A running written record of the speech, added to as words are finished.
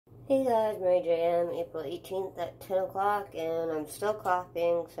Hey guys, Mary JM, April 18th at 10 o'clock, and I'm still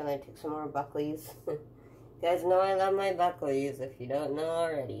coughing, so I'm going to take some more Buckleys. You guys know I love my Buckleys, if you don't know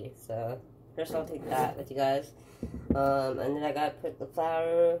already, so first I'll take that with you guys. And then I got to put the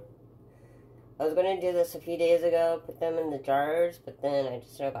flour. I was going to do this a few days ago, put them in the jars, but then I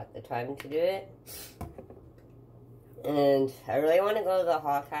just never got the time to do it. And I really want to go to the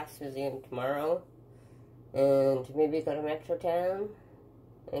Holocaust Museum tomorrow, and maybe go to Metro Town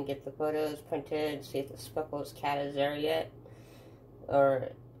and get the photos printed, see if the Spuckles cat is there yet. Or,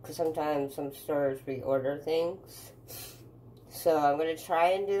 because sometimes some stores reorder things. So I'm going to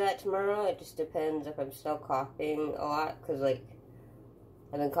try and do that tomorrow. It just depends if I'm still coughing a lot, because, like,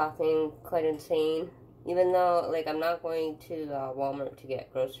 I've been coughing quite insane. Even though, like, I'm not going to Walmart to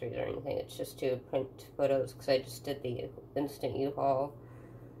get groceries or anything. It's just to print photos, because I just did the instant U-Haul.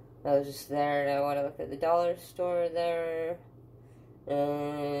 I was just there, and I want to look at the dollar store there.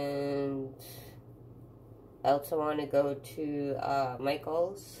 And I also want to go to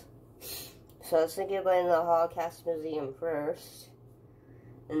Michael's. So I was thinking of going to the Holocaust Museum first,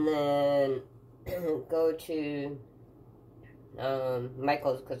 and then go to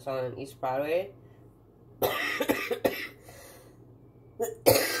Michael's, because it's on East Broadway.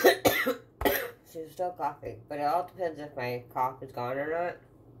 She's still coughing, but it all depends if my cough is gone or not.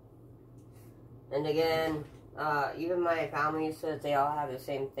 And again, even my family says they all have the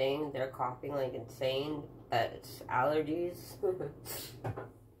same thing. They're coughing like insane, but it's allergies.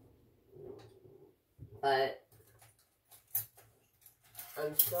 But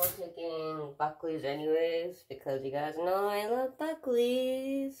I'm still taking Buckleys anyways, because you guys know I love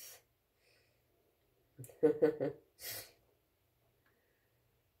Buckleys.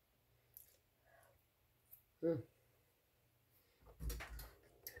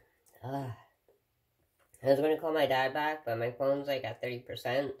 I was going to call my dad back, but my phone's like at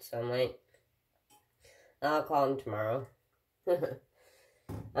 30%, so I'm like, I'll call him tomorrow.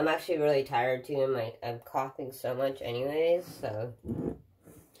 I'm actually really tired too, I'm coughing so much anyways, so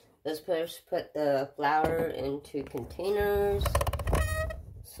let's first put the flour into containers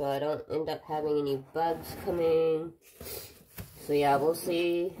so I don't end up having any bugs coming. So yeah, we'll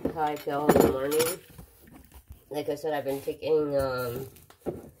see how I feel in the morning. Like I said, I've been taking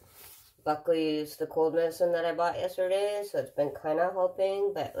Buckley's, the cold medicine that I bought yesterday, so it's been kind of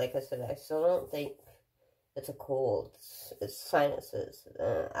helping, but like I said, I still don't think it's a cold. It's sinuses,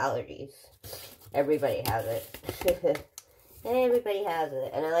 allergies. Everybody has it. Everybody has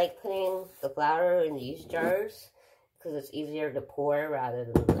it. And I like putting the flour in these jars, because it's easier to pour rather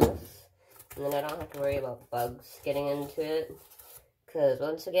than this. And then I don't have to worry about bugs getting into it, because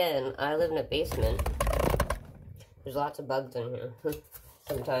once again, I live in a basement. There's lots of bugs in here,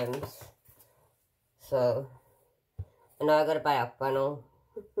 sometimes. So, and now I gotta buy a funnel.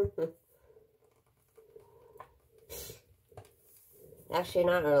 Actually,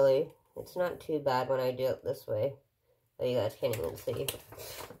 not really. It's not too bad when I do it this way. But you guys can't even see.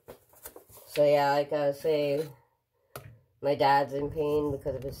 So yeah, like I was saying, my dad's in pain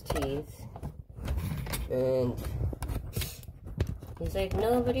because of his teeth. And he's like,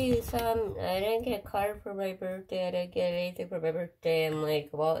 nobody's, I didn't get a card for my birthday, I didn't get anything for my birthday. I'm like,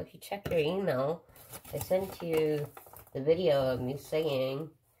 well, if you check your email, I sent you the video of me singing,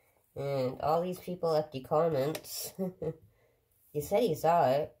 and all these people left you comments. He said he saw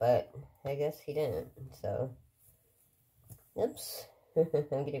it, but I guess he didn't, so, oops.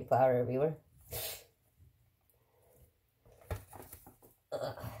 I'm getting flour everywhere.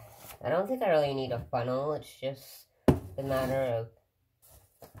 I don't think I really need a funnel, it's just a matter of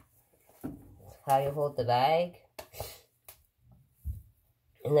how you hold the bag.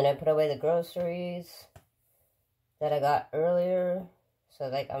 And then I put away the groceries that I got earlier. So,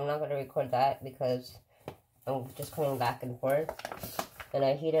 like, I'm not going to record that because I'm just coming back and forth. And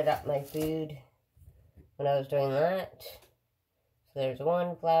I heated up my food when I was doing that. So there's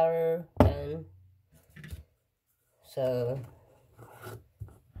one flour done. So,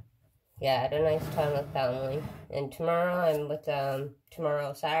 yeah, I had a nice time with family. And tomorrow I'm with,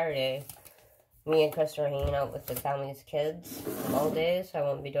 tomorrow Saturday, me and Chris are hanging out with the family's kids all day, so I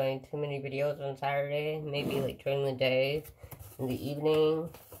won't be doing too many videos on Saturday. Maybe like during the day, in the evening,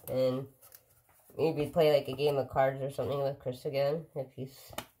 and maybe play like a game of cards or something with Chris again, if he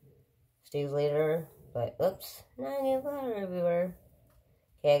stays later. But, oops, now I get water everywhere.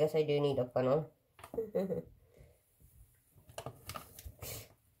 Okay, I guess I do need a funnel.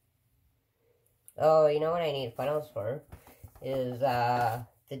 Oh, you know what I need funnels for? Is, the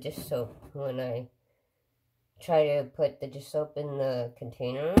dish soap. When I try to put the dish soap in the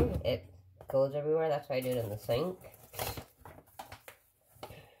container, it goes everywhere. That's why I do it in the sink.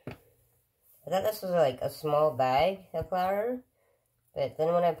 thought this was like a small bag of flour, but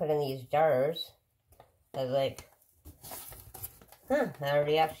then when I put in these jars, I was like, huh, I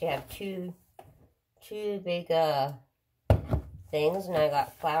already actually have two big things, and I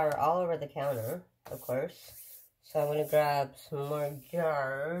got flour all over the counter, of course. So I'm going to grab some more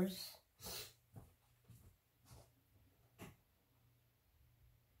jars.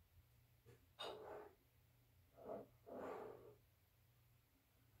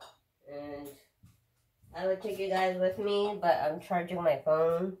 And I would take you guys with me, but I'm charging my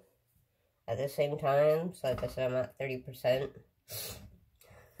phone at the same time. So like I said, I'm at 30%.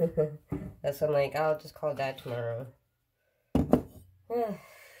 That's why I'm like, I'll just call Dad tomorrow.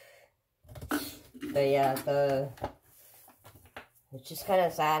 But yeah, it's just kind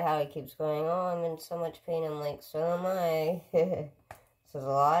of sad how it keeps going on. I'm in so much pain. I'm like, so am I. So there's a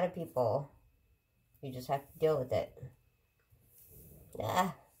lot of people. You just have to deal with it.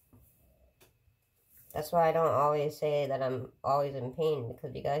 Yeah. That's why I don't always say that I'm always in pain,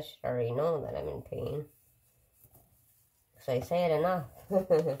 because you guys should already know that I'm in pain. Because I say it enough.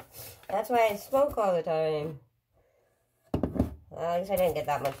 That's why I smoke all the time. At least I didn't get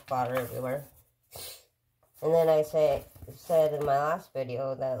that much flour everywhere. And then I said in my last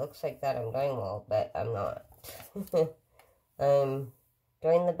video that it looks like that I'm doing well, but I'm not. I'm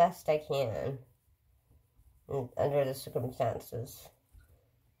doing the best I can under the circumstances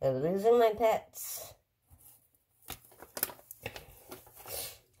of losing my pets.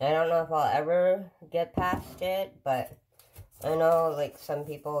 I don't know if I'll ever get past it, but I know, like, some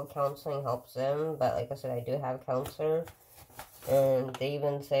people, counseling helps them, but like I said, I do have a counselor, and they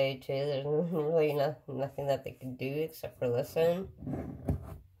even say, too, there's really nothing that they can do except for listen,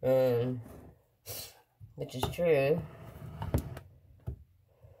 which is true,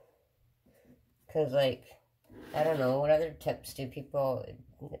 because, like, I don't know, what other tips do people,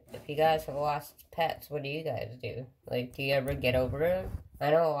 if you guys have lost pets, what do you guys do? Like, do you ever get over it? I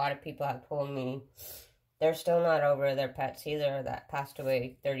know a lot of people have told me they're still not over their pets either that passed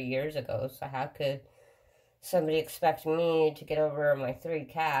away 30 years ago. So how could somebody expect me to get over my 3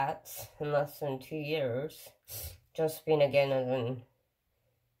 cats in less than 2 years? Josephine again is in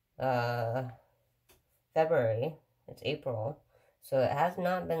February. It's April. So it has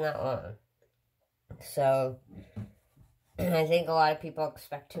not been that long. So I think a lot of people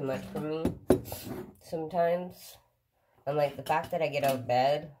expect too much from me sometimes. And, like, the fact that I get out of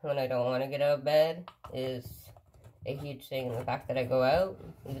bed when I don't want to get out of bed is a huge thing. And the fact that I go out,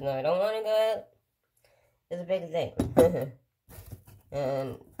 even though I don't want to go out, is a big thing.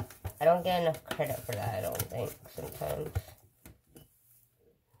 And I don't get enough credit for that, I don't think, sometimes.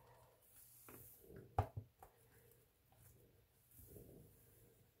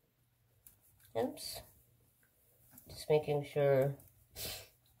 Oops. Just making sure.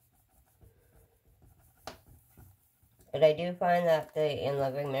 But I do find that the In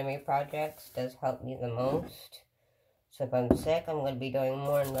Loving Memory projects does help me the most. So if I'm sick, I'm going to be doing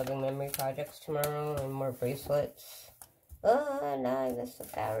more In Loving Memory projects tomorrow and more bracelets. Oh, no, I missed the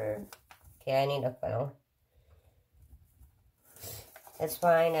powder. Okay, I need a funnel. It's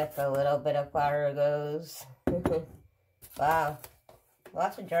fine if a little bit of flour goes. Wow.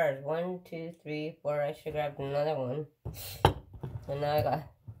 Lots of jars. 1, 2, 3, 4. I should have grabbed another one. And now I got...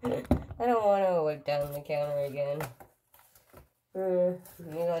 I don't want to wipe down the counter again.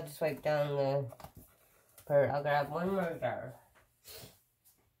 Maybe I'll just wipe down the part. I'll grab one more jar.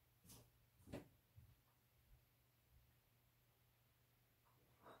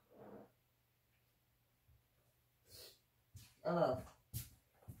 Oh,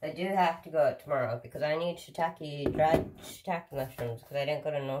 I do have to go out tomorrow because I need dried shiitake mushrooms because I didn't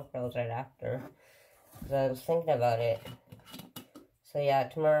go to No Frills right after. Because I was thinking about it. So yeah,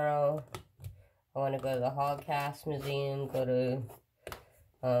 tomorrow I want to go to the Holocaust Museum, go to,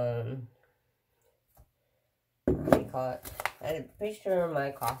 what do you call it? I'm pretty sure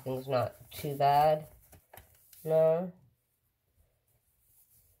my coughing's not too bad. No.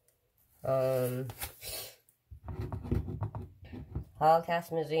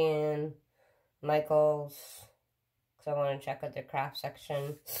 Holocaust Museum, Michael's, because I want to check out the craft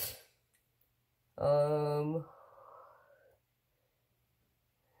section.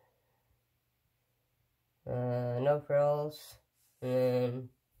 No Frills, and then,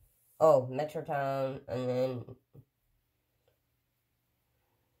 oh, Metrotown, and then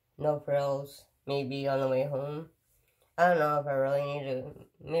No Frills, maybe on the way home. I don't know if I really need to,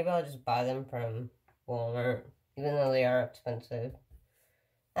 maybe I'll just buy them from Walmart, even though they are expensive.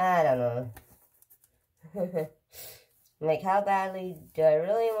 I don't know. Like, how badly do I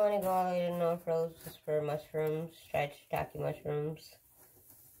really want to go all the way to No Frills just for mushrooms, dried shiitake mushrooms?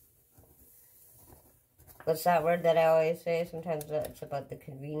 what's that word that I always say? Sometimes it's about the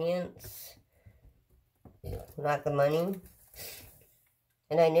convenience, not the money.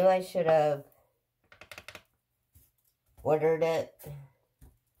 And I knew I should have ordered it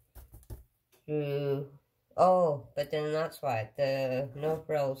through, oh, but then that's why. The no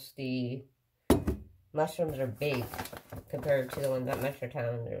frills, the mushrooms are big compared to the ones at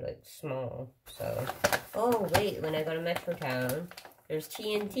Metrotown. They're like small. So, oh wait, when I go to Metrotown, there's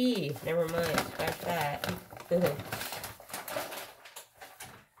TNT. Never mind, scratch that.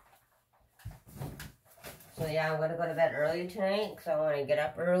 So yeah, I'm gonna go to bed early tonight because I want to get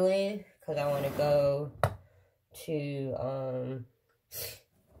up early because I want to go to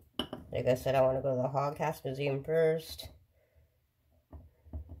like I said, I want to go to the Hogcast Museum first.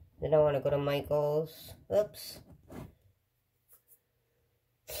 Then I want to go to Michael's. Oops.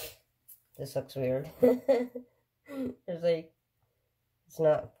 This looks weird. There's like, it's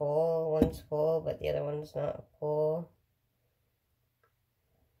not full. One's full, but the other one's not full.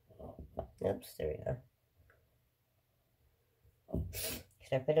 Oops, there we go.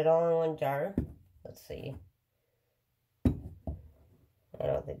 Should I put it all in one jar? Let's see. I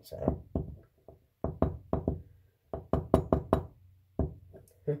don't think so.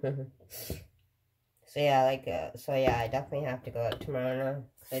 So yeah, I definitely have to go out tomorrow now.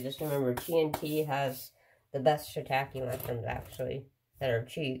 I just remember TNT has the best shiitake mushrooms, actually, that are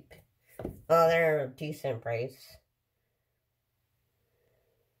cheap. Well, they're a decent price.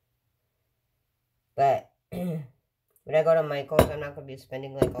 But when I go to Michael's, I'm not going to be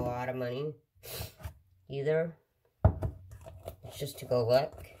spending like a lot of money either. It's just to go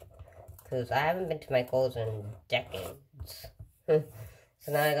look. Because I haven't been to Michael's in decades. So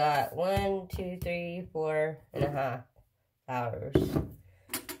now I got 1, 2, 3, 4.5 hours.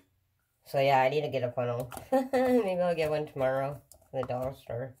 So yeah, I need to get a funnel. Maybe I'll get one tomorrow at the dollar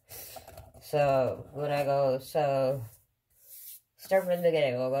store. So when I go, start from the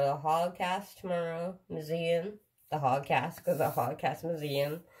beginning. We'll go to the Hogcast tomorrow Museum. The Hogcast, because the Hogcast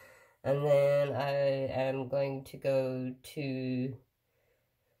Museum. And then I am going to go to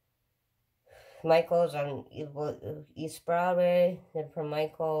Michael's on East Broadway. Then from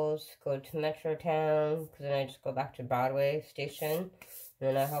Michael's, go to Metrotown, because then I just go back to Broadway Station.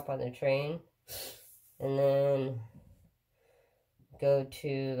 And then I hop on the train. And then go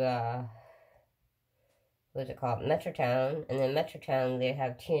to, what's it called? Metrotown. And then Metrotown, they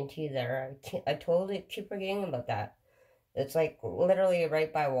have TNT there. I totally keep forgetting about that. It's like literally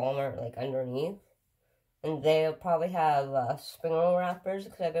right by Walmart, like underneath. And they'll probably have spring roll wrappers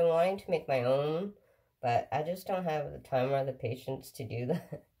because I've been wanting to make my own. But I just don't have the time or the patience to do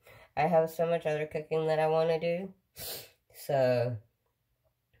that. I have so much other cooking that I want to do. So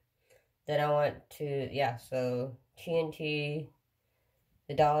then I want to, yeah, so TNT,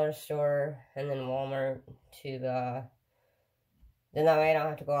 the dollar store, and then Walmart to the, then that way I don't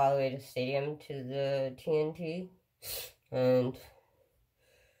have to go all the way to Stadium to the TNT. And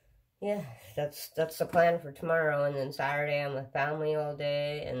yeah, that's the plan for tomorrow. And then Saturday I'm with family all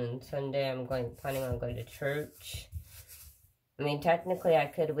day, and then Sunday I'm planning on going to church. I mean, technically I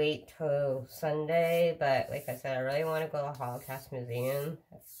could wait till Sunday, but like I said, I really want to go to the Holocaust Museum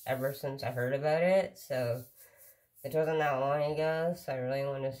ever since I heard about it. So it wasn't that long ago, so I really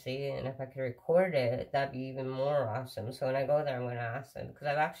want to see it. And if I could record it, that'd be even more awesome. So when I go there, I'm going to ask them, because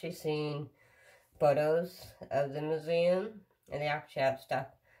I've actually seen photos of the museum, and they actually have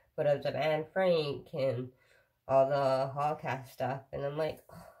photos of Anne Frank and all the Holocaust stuff. And I'm like,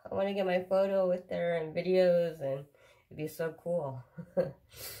 oh, I want to get my photo with there and videos, and it'd be so cool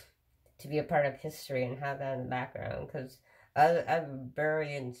to be a part of history and have that in the background, because I'm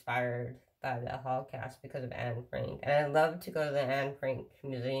very inspired by the Holocaust because of Anne Frank. And I love to go to the Anne Frank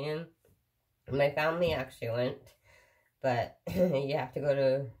Museum. My family actually went, but you have to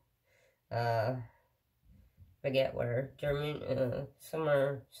go to, forget where, Germany,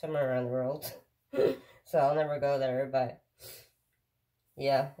 somewhere around the world. So I'll never go there, but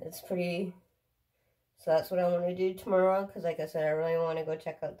yeah, it's pretty. So that's what I want to do tomorrow, because like I said, I really want to go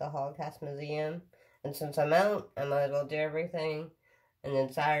check out the Holocaust Museum. And since I'm out, I might as well do everything. And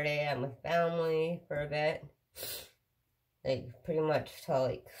then Saturday, I'm with family for a bit. Like, pretty much till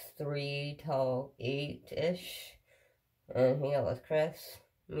like 3 till 8-ish. And hang out with Chris.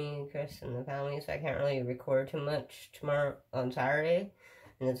 Me and Chris and the family. So I can't really record too much tomorrow on Saturday.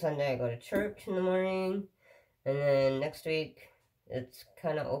 And then Sunday, I go to church in the morning. And then next week, it's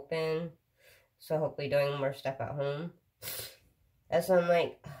kind of open. So hopefully doing more stuff at home. That's why I'm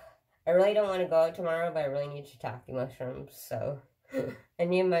like, I really don't want to go out tomorrow, but I really need shiitake mushrooms. So I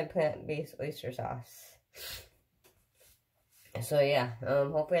need my plant-based oyster sauce. So yeah,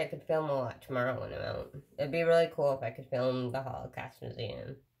 hopefully I could film a lot tomorrow when I'm out. It'd be really cool if I could film the Holocaust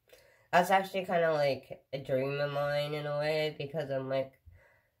Museum. That's actually kind of like a dream of mine in a way, because I'm like,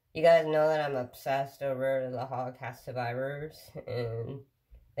 you guys know that I'm obsessed over the Holocaust survivors, and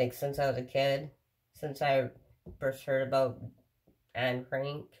like since I was a kid, since I first heard about Anne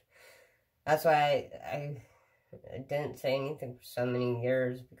Frank, that's why I didn't say anything for so many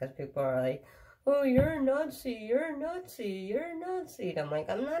years, because people are like, oh, you're a Nazi, you're a Nazi, you're a Nazi. And I'm like,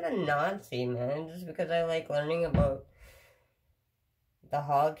 I'm not a Nazi, man. Just because I like learning about the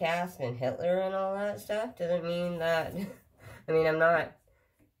Holocaust and Hitler and all that stuff doesn't mean that, I mean, I'm not,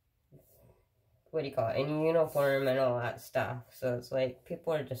 what do you call it, in uniform and all that stuff. So it's like,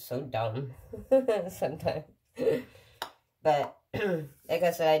 people are just so dumb sometimes. But, like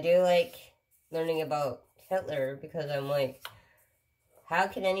I said, I do like learning about Hitler, because I'm like, how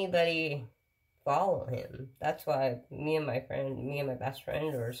can anybody follow him? That's why me and my best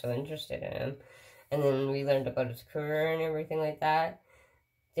friend were so interested in him. And then we learned about his career and everything like that.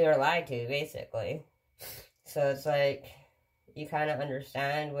 They were lied to, basically. So it's like, you kind of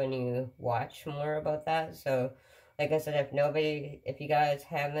understand when you watch more about that. So, like I said, if you guys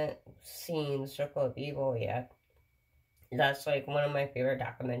haven't seen Circle of Evil yet, that's like one of my favorite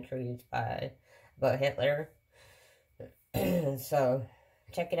documentaries about Hitler. So,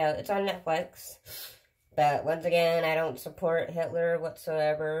 check it out. It's on Netflix. But once again, I don't support Hitler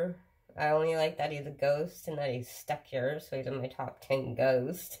whatsoever. I only like that he's a ghost and that he's stuck here, so he's in my top 10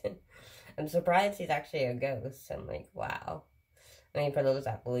 ghosts. I'm surprised he's actually a ghost. I'm like, wow. I mean, for those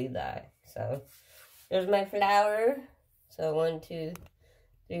that believe that. So, there's my flower. So, 1, 2,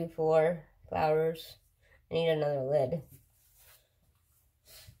 3, 4 flowers. I need another lid.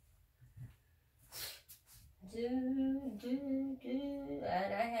 And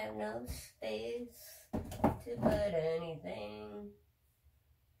I have no space to put anything.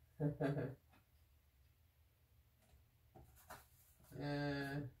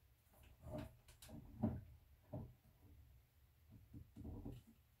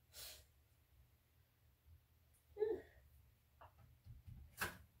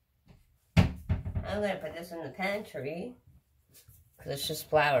 I'm gonna put this in the pantry, because it's just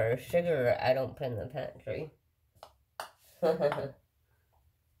flour. Sugar I don't put in the pantry.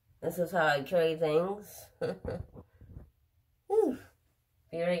 This is how I carry things. Whew.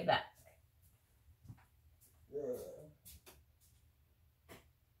 Be right back.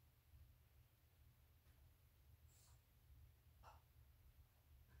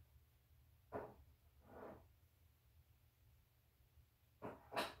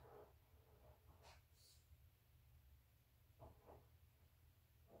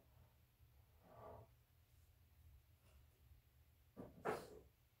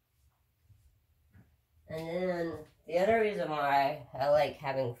 And then the other reason why I like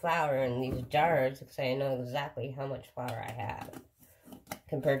having flour in these jars is because I know exactly how much flour I have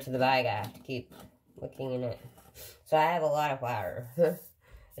compared to the bag. I have to keep looking in it. So I have a lot of flour,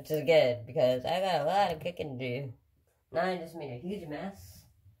 which is good because I got a lot of cooking to do. Now I just made a huge mess.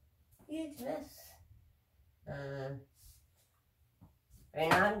 Huge mess. Right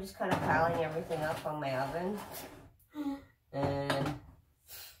now I'm just kind of piling everything up on my oven. And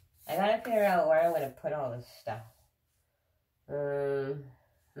I gotta figure out where I'm gonna put all this stuff. Maroon,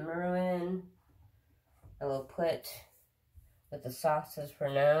 I will put with the sauces for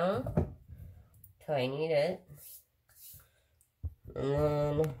now, till I need it.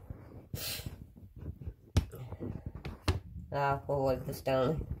 And then, we'll wipe this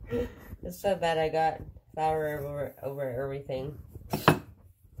down. It's so bad I got flour over everything.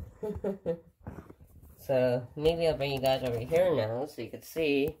 So, maybe I'll bring you guys over here now so you can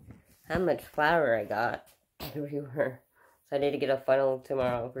see how much flour I got everywhere. So I need to get a funnel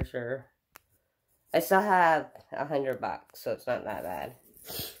tomorrow for sure. I still have $100, so it's not that bad.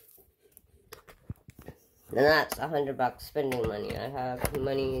 And that's $100 spending money. I have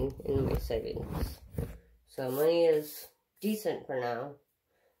money in my savings. So money is decent for now.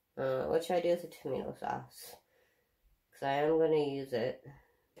 What should I do with the tomato sauce? Because I am going to use it.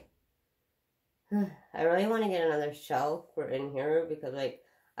 I really want to get another shelf for in here because, like,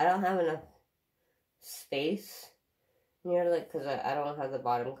 I don't have enough space here, like, because I don't have the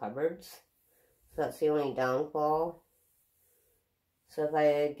bottom cupboards. So that's the only downfall. So if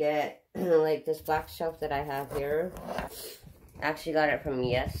I get, like, this black shelf that I have here, I actually got it from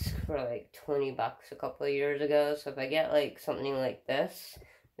Yes for, like, $20 a couple of years ago. So if I get, like, something like this,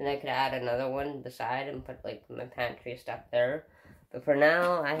 then I could add another one beside and put, like, my pantry stuff there. But for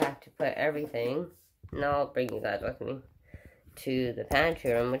now, I have to put everything, and I'll bring you guys with me, to the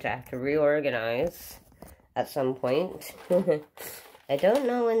pantry room, which I have to reorganize. at some point. I don't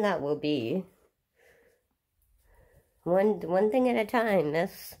know when that will be. One thing at a time,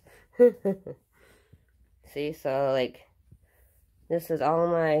 miss. See, so like, this is all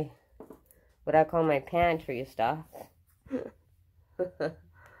my, what I call my pantry stuff.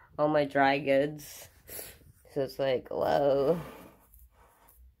 All my dry goods. So it's like, whoa.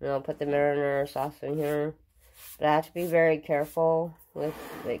 And I'll put the marinara sauce in here. But I have to be very careful with,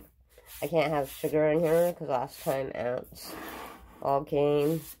 like, I can't have sugar in here because last time ants all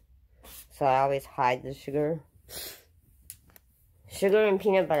came. So I always hide the sugar. Sugar and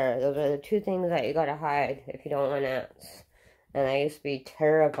peanut butter, those are the two things that you gotta hide if you don't want ants. And I used to be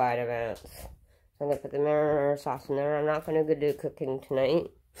terrified of ants. So I'm gonna put the marinara sauce in there. I'm not gonna go do cooking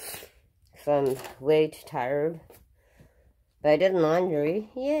tonight. So I'm way too tired. But I did laundry.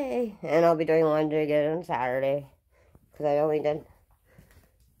 Yay! And I'll be doing laundry again on Saturday. Because I only did.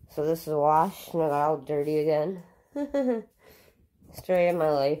 So this is washed and I got all dirty again. Story of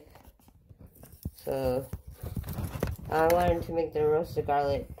my life. So I wanted to make the roasted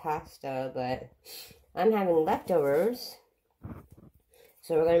garlic pasta, but I'm having leftovers.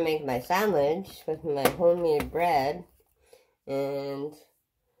 So we're going to make my sandwich with my homemade bread. And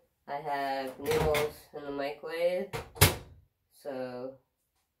I have noodles in the microwave. So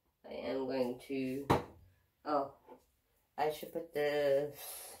I am going to, oh, I should put this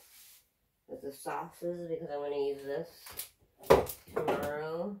with the sauces because I want to use this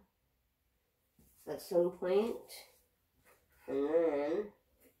tomorrow at some point. And then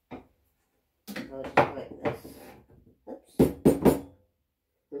I'll just go like this. Oops.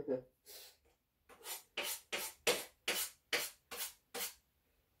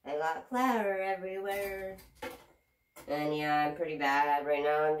 I got flour everywhere. And yeah, I'm pretty bad right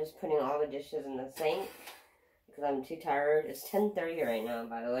now. I'm just putting all the dishes in the sink because I'm too tired. It's 10:30 right now,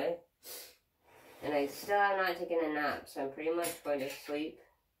 by the way. And I still have not taken a nap, so I'm pretty much going to sleep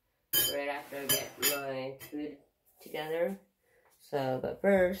right after I get my food together. So, but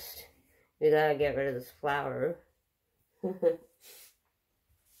first, we gotta get rid of this flour. So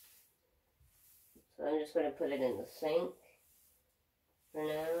I'm just gonna put it in the sink for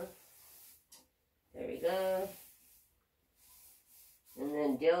now. There we go. And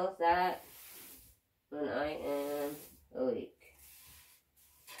then deal with that when I am awake.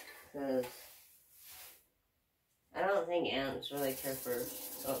 Because I don't think ants really care for...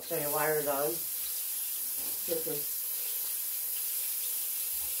 Oh, sorry, water's on.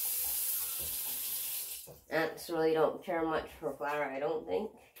 Ants really don't care much for flour, I don't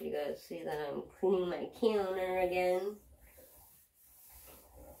think. You guys see that I'm cleaning my counter again.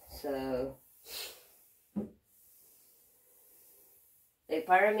 So... like,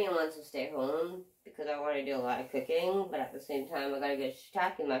 part of me wants to stay home because I want to do a lot of cooking, but at the same time, I gotta get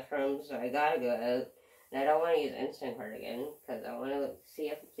shiitake mushrooms, so I gotta go out. And I don't want to use Instacart again because I want to see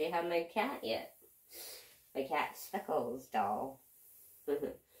if they have my cat yet. My cat Speckles doll.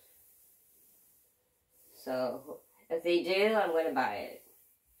 So, if they do, I'm going to buy it.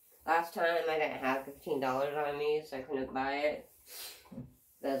 Last time, I didn't have $15 on me, so I couldn't buy it.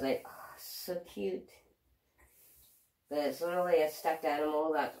 But I was like, oh, so cute. But it's literally a stuffed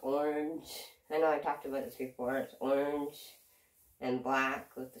animal that's orange. I know I talked about this before. It's orange and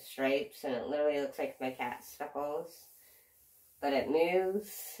black with the stripes. And it literally looks like my cat Speckles. But it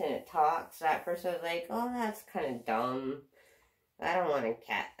moves and it talks. So at first I was like, oh, that's kind of dumb. I don't want a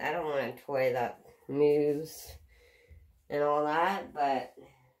cat. I don't want a toy that moves and all that. But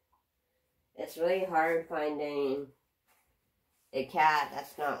it's really hard finding a cat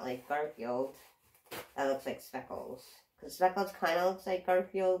that's not like Garfield. That looks like Speckles. Because Speckles kind of looks like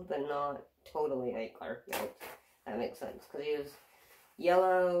Garfield, but not totally like Garfield. That makes sense. Because he was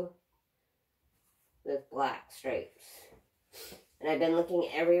yellow with black stripes. And I've been looking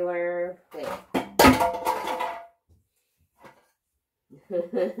everywhere. Like,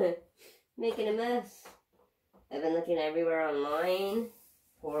 making a mess. I've been looking everywhere online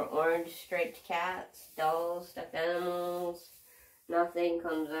for orange striped cats, dolls, stuffed animals. Nothing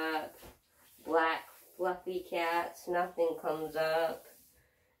comes up. Black fluffy cats, nothing comes up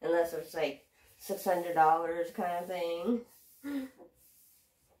unless it's like $600 kind of thing.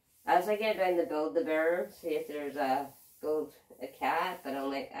 I was thinking of doing the Build-A-Bear, see if there's a build a cat, but I'm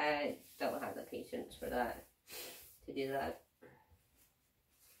like, I don't have the patience for that, to do that.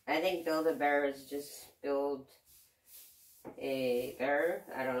 I think Build-A-Bear is just build a bear.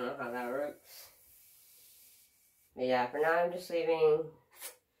 I don't know how that works. But yeah, for now I'm just leaving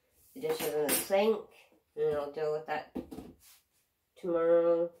the dishes in the sink, and I'll deal with that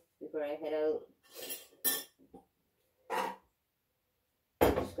tomorrow before I head out.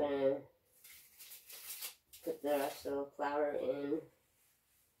 I'm just gonna put the rest of the flour in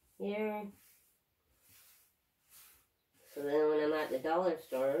here. So then when I'm at the dollar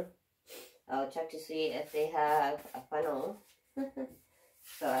store, I'll check to see if they have a funnel.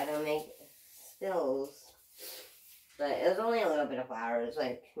 So I don't make spills. But it was only a little bit of flour. It was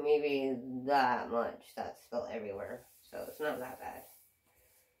like maybe that much that spilled everywhere. So it's not that bad.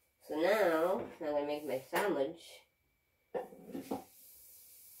 So now I'm going to make my sandwich.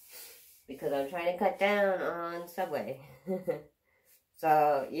 Because I'm trying to cut down on Subway.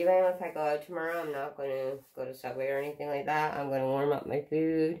 So even if I go out tomorrow, I'm not going to go to Subway or anything like that. I'm going to warm up my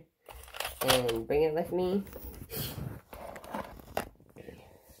food and bring it with me.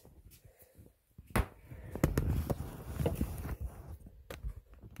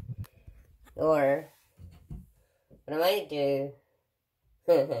 Or what I might do,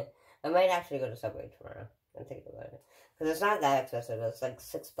 I might actually go to Subway tomorrow. I'm thinking about it. Because it's not that expensive. It's like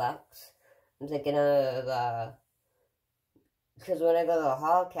 $6. I'm thinking of, because when I go to the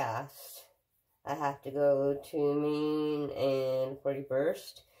Hallcast, I have to go to Main and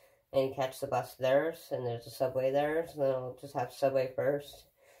 41st and catch the bus there. And there's a Subway there. So then I'll just have Subway first.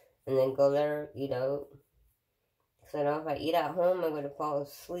 And then go there, eat out. Because I know if I eat at home, I'm going to fall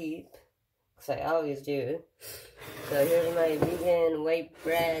asleep. Because I always do. So here's my vegan white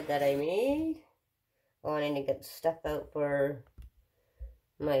bread that I made. Oh, I need to get stuff out for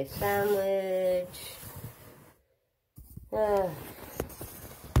my sandwich.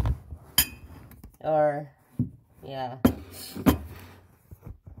 Yeah.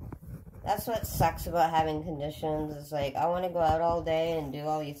 That's what sucks about having conditions. It's like, I want to go out all day and do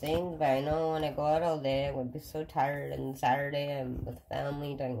all these things, but I know when I go out all day, I would be so tired. And Saturday, I'm with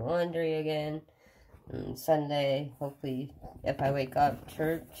family doing laundry again. And Sunday, hopefully, if I wake up,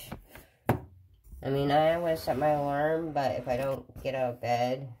 church. I mean, I always set my alarm, but if I don't get out of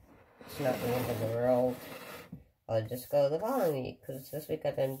bed, it's not the end of the world. I'll just go the following week, because this week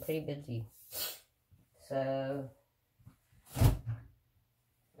I've been pretty busy. So,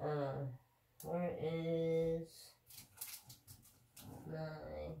 where is my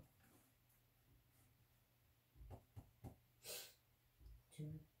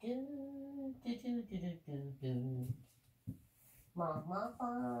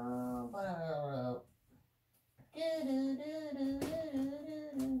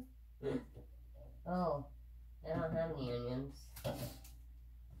Oh, I don't have any onions,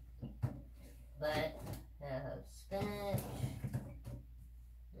 but I have spinach,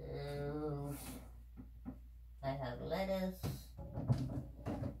 and I have lettuce,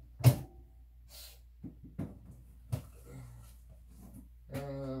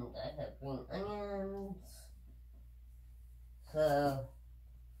 and I have green onions. So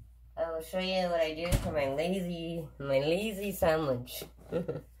I will show you what I do for my lazy sandwich.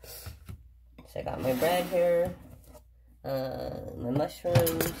 So I got my bread here, my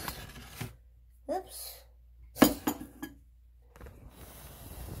mushrooms, oops, and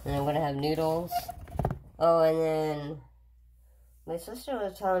I'm going to have noodles. Oh, and then my sister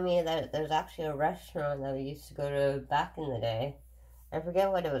was telling me that there's actually a restaurant that we used to go to back in the day. I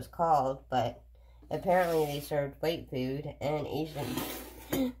forget what it was called, but apparently they served white food and Asian.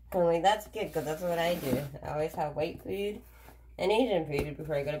 I'm like, that's good, because that's what I do. I always have white food and Asian food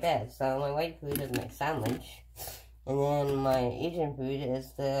before I go to bed. So my white food is my sandwich. And then my Asian food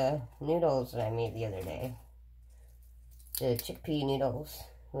is the noodles that I made the other day. The chickpea noodles,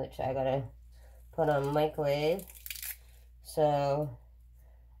 which I gotta put on the microwave. So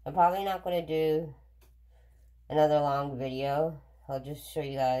I'm probably not gonna do another long video. I'll just show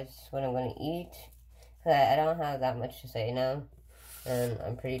you guys what I'm gonna eat. Cause I don't have that much to say now. And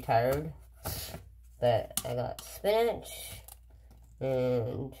I'm pretty tired. But I got spinach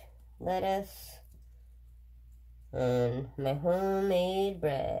and lettuce and my homemade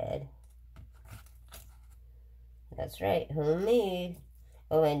bread. That's right, homemade.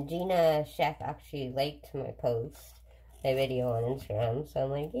 Oh, and Gina Chef actually liked my post, my video on Instagram, so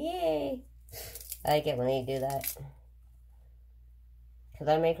I'm like, yay! I like it when they do that. Because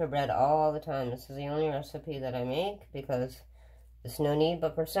I make her bread all the time. This is the only recipe that I make because there's no need,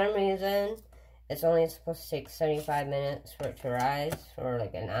 but for some reason, it's only supposed to take 75 minutes for it to rise, or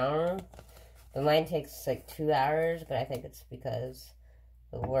like an hour. But mine takes like 2 hours, but I think it's because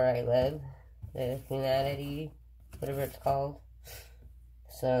of where I live, the humidity, whatever it's called.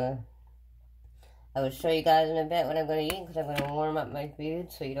 So, I will show you guys in a bit what I'm going to eat, because I'm going to warm up my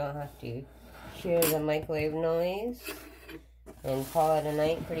food so you don't have to hear the microwave noise. And call it a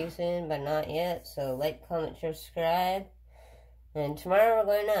night pretty soon, but not yet. So, like, comment, share, subscribe. And tomorrow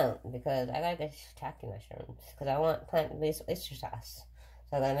we're going out because I gotta get shiitake mushrooms because I want plant-based oyster sauce.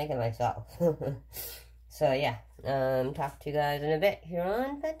 So I gotta make it myself. So yeah, talk to you guys in a bit here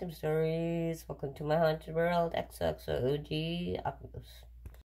on Phantom Stories. Welcome to my haunted world, XOXO OG Oculus.